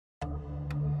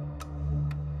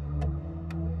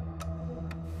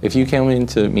If you came in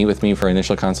to meet with me for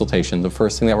initial consultation, the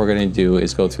first thing that we're going to do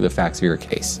is go through the facts of your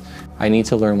case. I need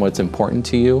to learn what's important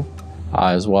to you,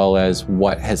 as well as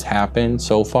what has happened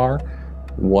so far,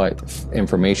 what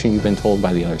information you've been told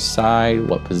by the other side,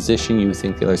 what position you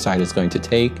think the other side is going to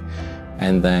take,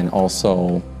 and then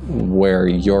also where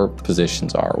your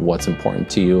positions are, what's important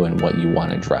to you and what you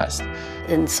want addressed.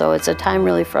 And so it's a time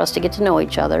really for us to get to know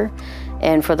each other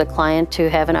and for the client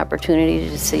to have an opportunity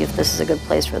to see if this is a good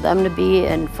place for them to be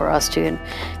and for us to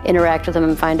interact with them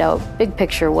and find out big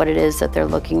picture what it is that they're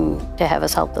looking to have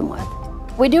us help them with.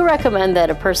 We do recommend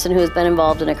that a person who has been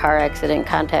involved in a car accident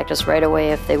contact us right away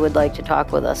if they would like to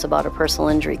talk with us about a personal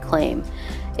injury claim.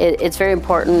 It's very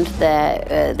important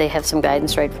that they have some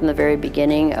guidance right from the very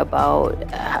beginning about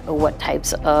what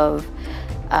types of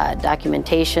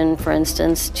documentation, for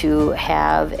instance, to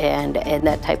have and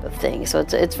that type of thing. So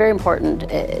it's very important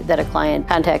that a client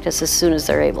contact us as soon as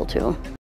they're able to.